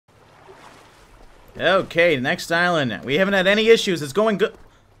Okay, next island. We haven't had any issues. It's going good.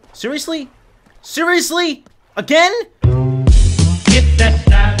 Seriously? Seriously? Again? Get that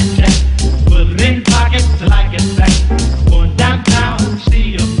Snapchat, put it in pockets like it's back. Going downtown,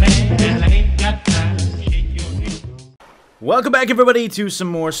 see a man, and I ain't got time to shake your hand. Welcome back, everybody, to some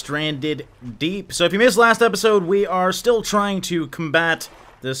more Stranded Deep. So if you missed last episode, we are still trying to combat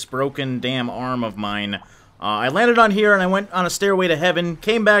this broken damn arm of mine. I landed on here and I went on a stairway to heaven,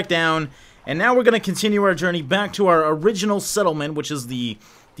 came back down, and now we're going to continue our journey back to our original settlement, which is the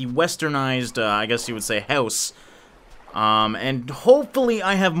westernized, I guess you would say, house. And hopefully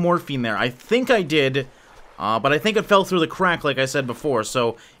I have morphine there. I think I did, but I think it fell through the crack like I said before.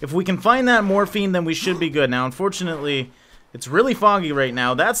 So if we can find that morphine, then we should be good. Now, unfortunately, it's really foggy right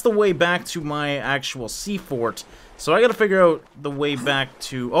now. That's the way back to my actual sea fort. So I gotta figure out the way back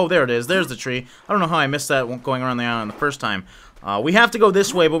to... Oh, there it is. There's the tree. I don't know how I missed that going around the island the first time. We have to go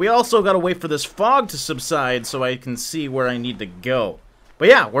this way, but we also gotta wait for this fog to subside so I can see where I need to go. But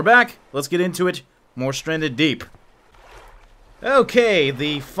yeah, we're back. Let's get into it. More Stranded Deep. Okay,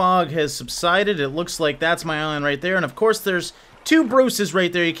 the fog has subsided. It looks like that's my island right there. And of course, there's two Bruces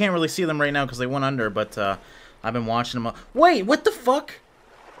right there. You can't really see them right now because they went under, but I've been watching them. Wait, what the fuck?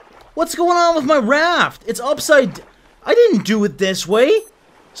 What's going on with my raft? It's upside... I didn't do it this way.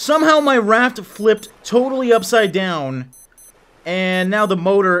 Somehow my raft flipped totally upside down. And now the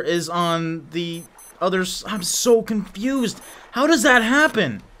motor is on the other... I'm so confused. How does that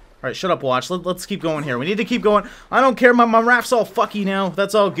happen? Alright, shut up, Watch. Let's keep going here. We need to keep going. I don't care. My raft's all fucky now.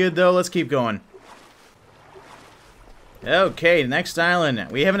 That's all good, though. Let's keep going. Okay, next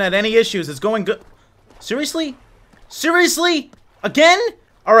island. We haven't had any issues. It's going good. Seriously? Seriously? Again?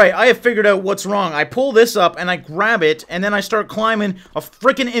 Alright, I have figured out what's wrong. I pull this up, and I grab it, and then I start climbing a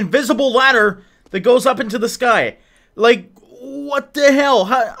freaking invisible ladder that goes up into the sky. Like, what the hell?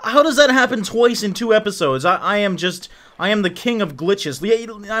 How does that happen twice in 2 episodes? I am the king of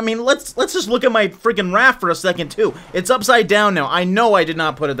glitches. I mean, let's just look at my freaking raft for a second, too. It's upside down now. I know I did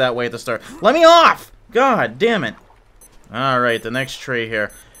not put it that way at the start. Let me off! God damn it. Alright, the next tree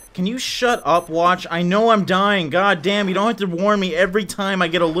here. Can you shut up, Watch? I know I'm dying. God damn, you don't have to warn me every time I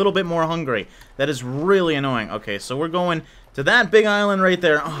get a little bit more hungry. That is really annoying. Okay, so we're going to that big island right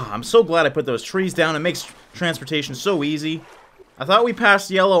there. Oh, I'm so glad I put those trees down. It makes transportation so easy. I thought we passed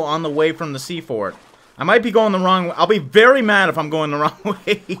yellow on the way from the sea fort. I might be going the wrong way. I'll be very mad if I'm going the wrong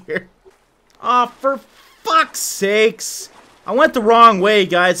way here. Oh, for fuck's sakes. I went the wrong way,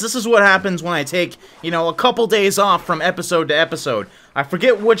 guys. This is what happens when I take, you know, a couple days off from episode to episode. I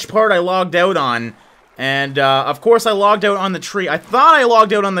forget which part I logged out on, and, of course I logged out on the tree. I thought I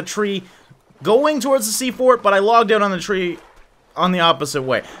logged out on the tree going towards the sea fort, but I logged out on the tree on the opposite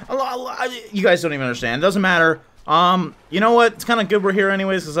way. You guys don't even understand. It doesn't matter. You know what? It's kind of good we're here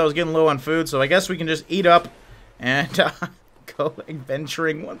anyways, because I was getting low on food, so I guess we can just eat up and, go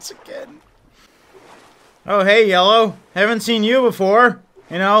adventuring once again. Oh, hey, Yellow. Haven't seen you before.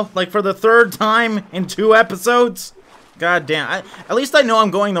 You know, like for the 3rd time in 2 episodes. God damn. At least I know I'm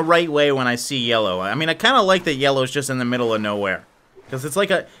going the right way when I see Yellow. I mean, I kind of like that Yellow's just in the middle of nowhere. Because it's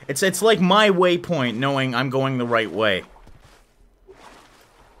like it's like my waypoint, knowing I'm going the right way.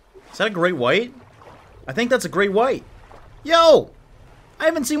 Is that a great white? I think that's a great white. Yo! I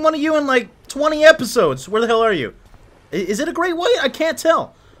haven't seen one of you in like 20 episodes. Where the hell are you? Is it a great white? I can't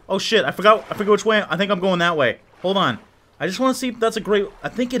tell. Oh shit, I forgot which way. I think I'm going that way. Hold on. I just want to see if that's a great... I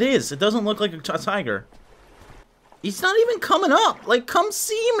think it is. It doesn't look like a tiger. He's not even coming up. Like, come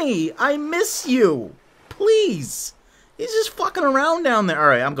see me. I miss you. Please. He's just fucking around down there.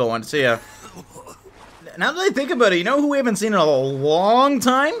 Alright, I'm going. See ya. Now that I think about it, you know who we haven't seen in a long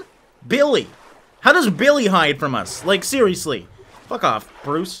time? Billy. How does Billy hide from us? Like, seriously. Fuck off,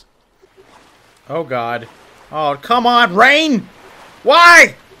 Bruce. Oh, God. Oh, come on, Rain!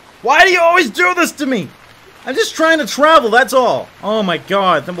 Why? Why do you always do this to me? I'm just trying to travel, that's all. Oh, my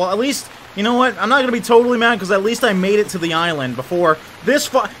God. Well, at least... You know what? I'm not gonna be totally mad because at least I made it to the island before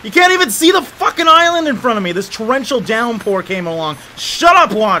this you can't even see the fucking island in front of me! This torrential downpour came along. Shut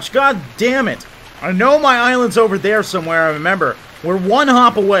up, Watch! God damn it! I know my island's over there somewhere, I remember. We're 1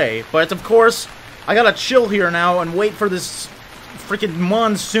 hop away, but of course, I gotta chill here now and wait for this freaking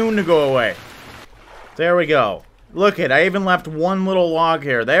monsoon to go away. There we go. Look it, I even left 1 little log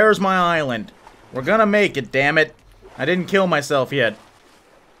here. There's my island. We're gonna make it, damn it. I didn't kill myself yet.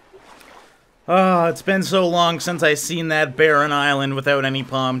 Oh, it's been so long since I seen that barren island without any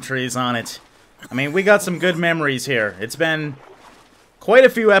palm trees on it. I mean, we got some good memories here. It's been quite a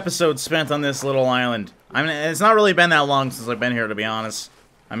few episodes spent on this little island. I mean, it's not really been that long since I've been here, to be honest.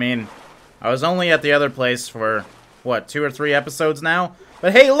 I mean, I was only at the other place for, what, 2 or 3 episodes now?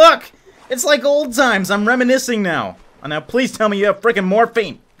 But hey, look! It's like old times. I'm reminiscing now. And now please tell me you have freaking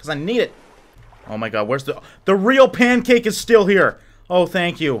morphine, because I need it. Oh my god, where's the real Pancake is still here. Oh,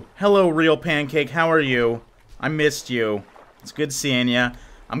 thank you. Hello, real Pancake. How are you? I missed you. It's good seeing ya.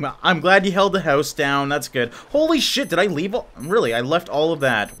 I'm glad you held the house down. That's good. Holy shit, did I leave all... Really, I left all of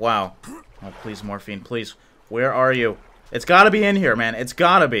that. Wow. Oh, please, morphine, please. Where are you? It's gotta be in here, man. It's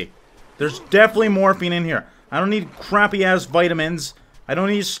gotta be. There's definitely morphine in here. I don't need crappy-ass vitamins. I don't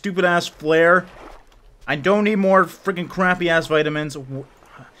need stupid-ass flare. I don't need more freaking crappy-ass vitamins.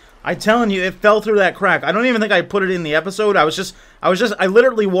 I'm telling you, it fell through that crack. I don't even think I put it in the episode. I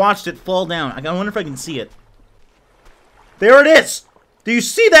literally watched it fall down. I wonder if I can see it. There it is! Do you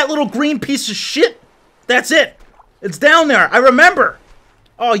see that little green piece of shit? That's it! It's down there! I remember!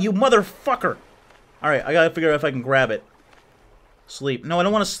 Oh, you motherfucker! Alright, I gotta figure out if I can grab it. Sleep. No, I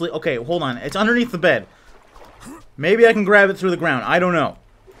don't want to sleep. Okay, hold on. It's underneath the bed. Maybe I can grab it through the ground. I don't know.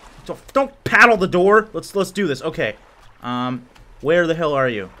 Don't paddle the door. Let's do this. Okay. Where the hell are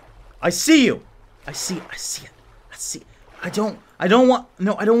you? I see you. I see it. I don't want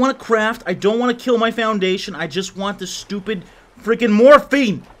to craft. I don't want to kill my foundation. I just want the stupid freaking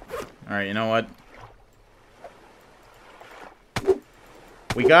morphine. All right, you know what?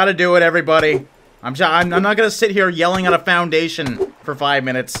 We got to do it, everybody. I'm not going to sit here yelling at a foundation for 5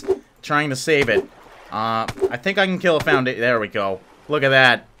 minutes trying to save it. I think I can kill a foundation. There we go. Look at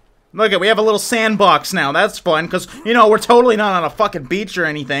that. Look we have a little sandbox now. That's fun, because, you know, we're totally not on a fucking beach or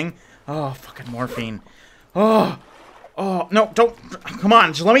anything. Oh, fucking morphine. Oh, no, don't. Come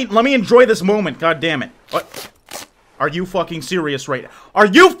on, just let me enjoy this moment. God damn it. What? Are you fucking serious right now? Are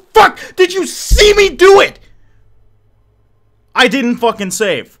you Did you see me do it? I didn't fucking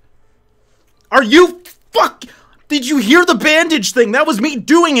save. Are you Did you hear the bandage thing? That was me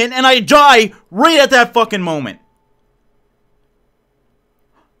doing it, and I die right at that fucking moment.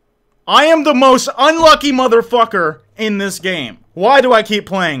 I am the most unlucky motherfucker in this game. Why do I keep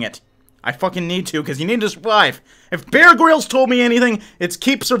playing it? I fucking need to, because you need to survive. If Bear Grylls told me anything, it's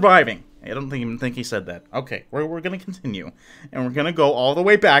keep surviving. I don't even think he said that. Okay, we're gonna continue. And we're gonna go all the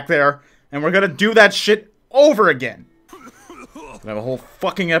way back there, and we're gonna do that shit over again. I have a whole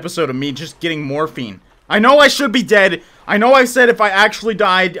fucking episode of me just getting morphine. I know I should be dead. I know I said if I actually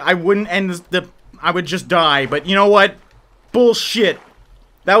died, I wouldn't end I would just die. But you know what? Bullshit.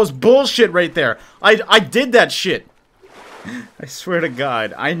 That was bullshit right there. I did that shit. I swear to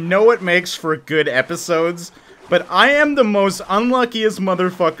God. I know it makes for good episodes, but I am the most unluckiest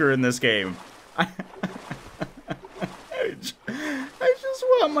motherfucker in this game. I just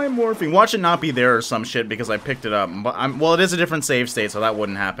want my morphine. Watch it not be there or some shit because I picked it up. But well, it is a different save state, so that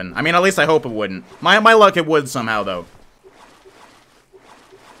wouldn't happen. I mean, at least I hope it wouldn't. My luck, it would somehow, though.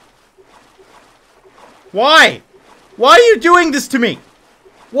 Why? Why are you doing this to me?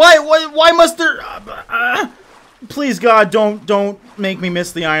 Why must there... please, God, don't make me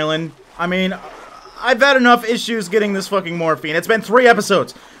miss the island. I mean, I've had enough issues getting this fucking morphine. It's been 3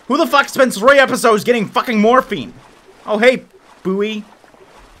 episodes. Who the fuck spends 3 episodes getting fucking morphine? Oh, hey, Bowie.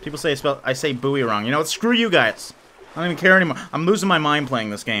 People say I say Bowie wrong. You know what? Screw you guys. I don't even care anymore. I'm losing my mind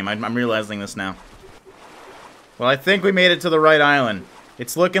playing this game. I'm realizing this now. Well, I think we made it to the right island.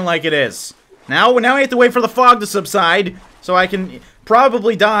 It's looking like it is. Now I have to wait for the fog to subside so I can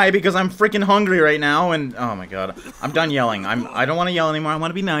probably die because I'm freaking hungry right now. And oh my God, I'm done yelling. I don't want to yell anymore. I want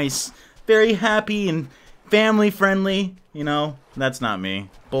to be nice, very happy and family friendly. You know, that's not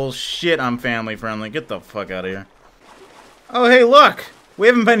me. Bullshit. I'm family friendly. Get the fuck out of here. Oh, hey, look! We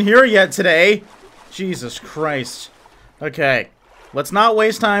haven't been here yet today. Jesus Christ. Okay. Let's not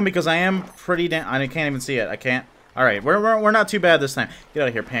waste time because I am pretty I can't even see it. I can't. Alright, we're not too bad this time. Get out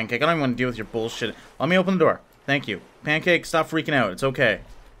of here, Pancake. I don't even want to deal with your bullshit. Let me open the door. Thank you. Pancake, stop freaking out. It's okay.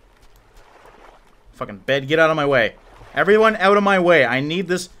 Fucking bed, get out of my way. Everyone out of my way. I need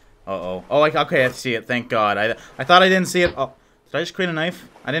this... Uh-oh. Oh, okay, I see it. Thank God. I thought I didn't see it. Oh, did I just create a knife?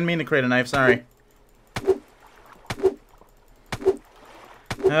 I didn't mean to create a knife. Sorry.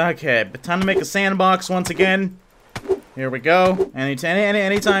 Okay, but time to make a sandbox once again. Here we go.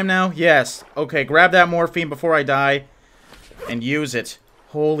 Anytime now? Yes. Okay, grab that morphine before I die. And use it.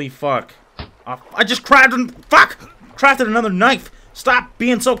 Holy fuck. I just crafted... Fuck! Crafted another knife! Stop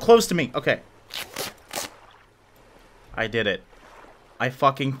being so close to me! Okay. I did it. I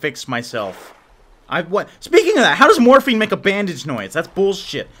fucking fixed myself. What? Speaking of that, how does morphine make a bandage noise? That's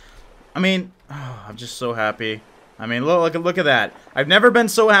bullshit. I mean... Oh, I'm just so happy. I mean, look at that. I've never been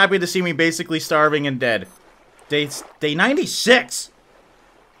so happy to see me basically starving and dead. Day 96!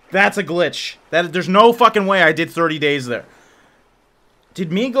 That's a glitch. There's no fucking way I did 30 days there.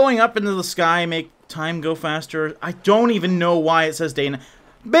 Did me going up into the sky make time go faster? I don't even know why it says day...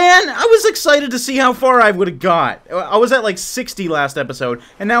 Man, I was excited to see how far I would have got. I was at like 60 last episode,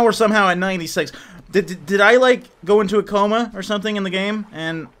 and now we're somehow at 96. Did I like go into a coma or something in the game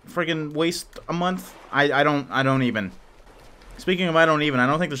and friggin' waste a month? I don't even. Speaking of I don't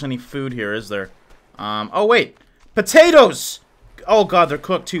think there's any food here, is there? Oh wait, potatoes! Oh god, they're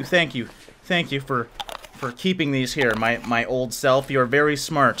cooked too. Thank you for keeping these here, my old self. You're very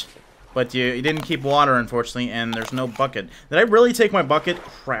smart. But you didn't keep water, unfortunately, and there's no bucket. Did I really take my bucket?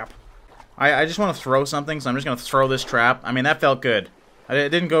 Crap. I just want to throw something, so I'm just going to throw this trap. I mean, that felt good. It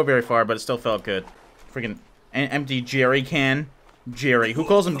didn't go very far, but it still felt good. Freaking empty jerry can. Jerry. Who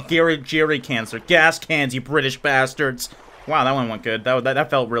calls them jerry cans? They're gas cans, you British bastards. Wow, that one went good. That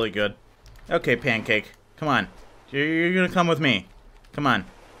felt really good. Okay, Pancake. Come on. You're going to come with me. Come on.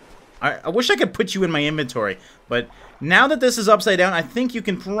 I wish I could put you in my inventory, but now that this is upside down, I think you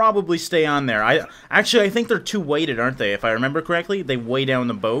can probably stay on there. I think they're too weighted, aren't they? If I remember correctly, they weigh down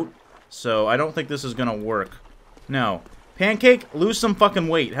the boat, so I don't think this is gonna work. No. Pancake, lose some fucking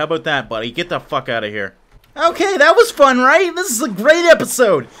weight. How about that, buddy? Get the fuck out of here. Okay, that was fun, right? This is a great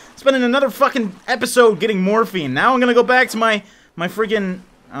episode. Spending another fucking episode getting morphine. Now I'm gonna go back to my friggin',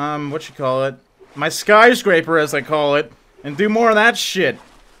 my skyscraper, as I call it, and do more of that shit.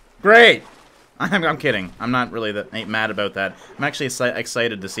 Great! I'm kidding. I'm not really ain't mad about that. I'm actually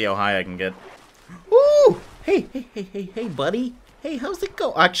excited to see how high I can get. Ooh! Hey, buddy. Hey, how's it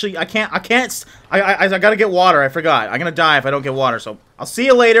go? Actually, I gotta get water. I forgot. I'm gonna die if I don't get water, so I'll see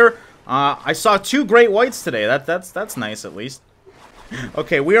you later. I saw 2 great whites today. That's nice, at least.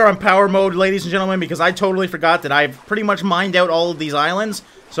 Okay, we are on power mode, ladies and gentlemen, because I totally forgot that I've pretty much mined out all of these islands.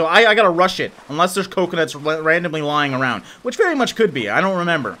 So I gotta rush it, unless there's coconuts randomly lying around. Which very much could be. I don't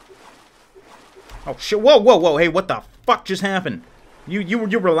remember. Oh shit, whoa, hey, what the fuck just happened? You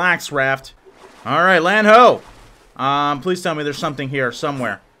relax, Raft. Alright, land ho! Please tell me there's something here,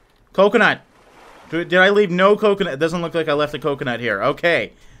 somewhere. Coconut! Did I leave no coconut? It doesn't look like I left a coconut here.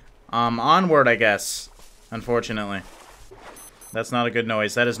 Okay. Onward, I guess. Unfortunately. That's not a good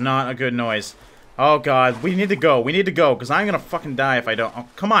noise. That is not a good noise. Oh god, we need to go, because I'm gonna fucking die if I don't. Oh,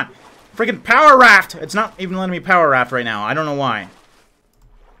 come on! Freaking power raft! It's not even letting me power raft right now. I don't know why.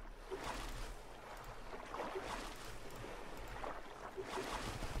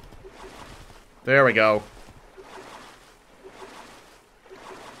 There we go.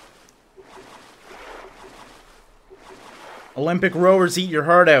 Olympic rowers, eat your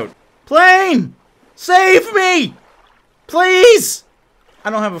heart out. Plane! Save me! Please!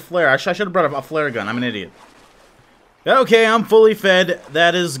 I don't have a flare. I should have brought a flare gun. I'm an idiot. Okay, I'm fully fed.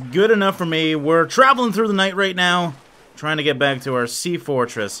 That is good enough for me. We're traveling through the night right now, trying to get back to our sea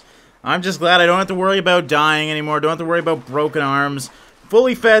fortress. I'm just glad I don't have to worry about dying anymore. Don't have to worry about broken arms.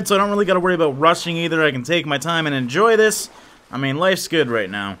 Fully fed, so I don't really got to worry about rushing either. I can take my time and enjoy this. I mean, life's good right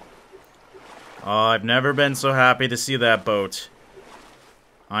now. Oh, I've never been so happy to see that boat.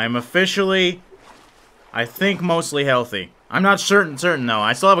 I am officially, I think, mostly healthy. I'm not certain though.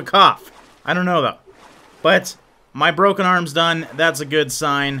 I still have a cough. I don't know though. But my broken arm's done. That's a good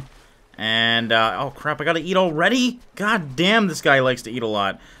sign. And oh crap, I gotta eat already? God damn, this guy likes to eat a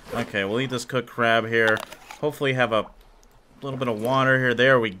lot. Okay, we'll eat this cooked crab here. Hopefully have a little bit of water here.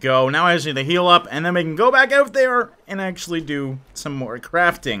 There we go. Now I just need to heal up, and then we can go back out there and actually do some more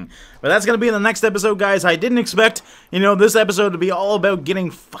crafting. But that's gonna be in the next episode, guys. I didn't expect, you know, this episode to be all about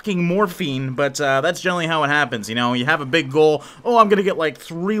getting fucking morphine, but that's generally how it happens, you know? You have a big goal. Oh, I'm gonna get like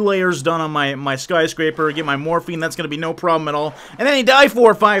 3 layers done on my skyscraper, get my morphine. That's gonna be no problem at all. And then you die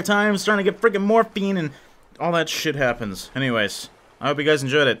 4 or 5 times trying to get freaking morphine, and all that shit happens. Anyways, I hope you guys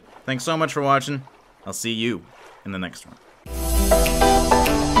enjoyed it. Thanks so much for watching. I'll see you in the next one.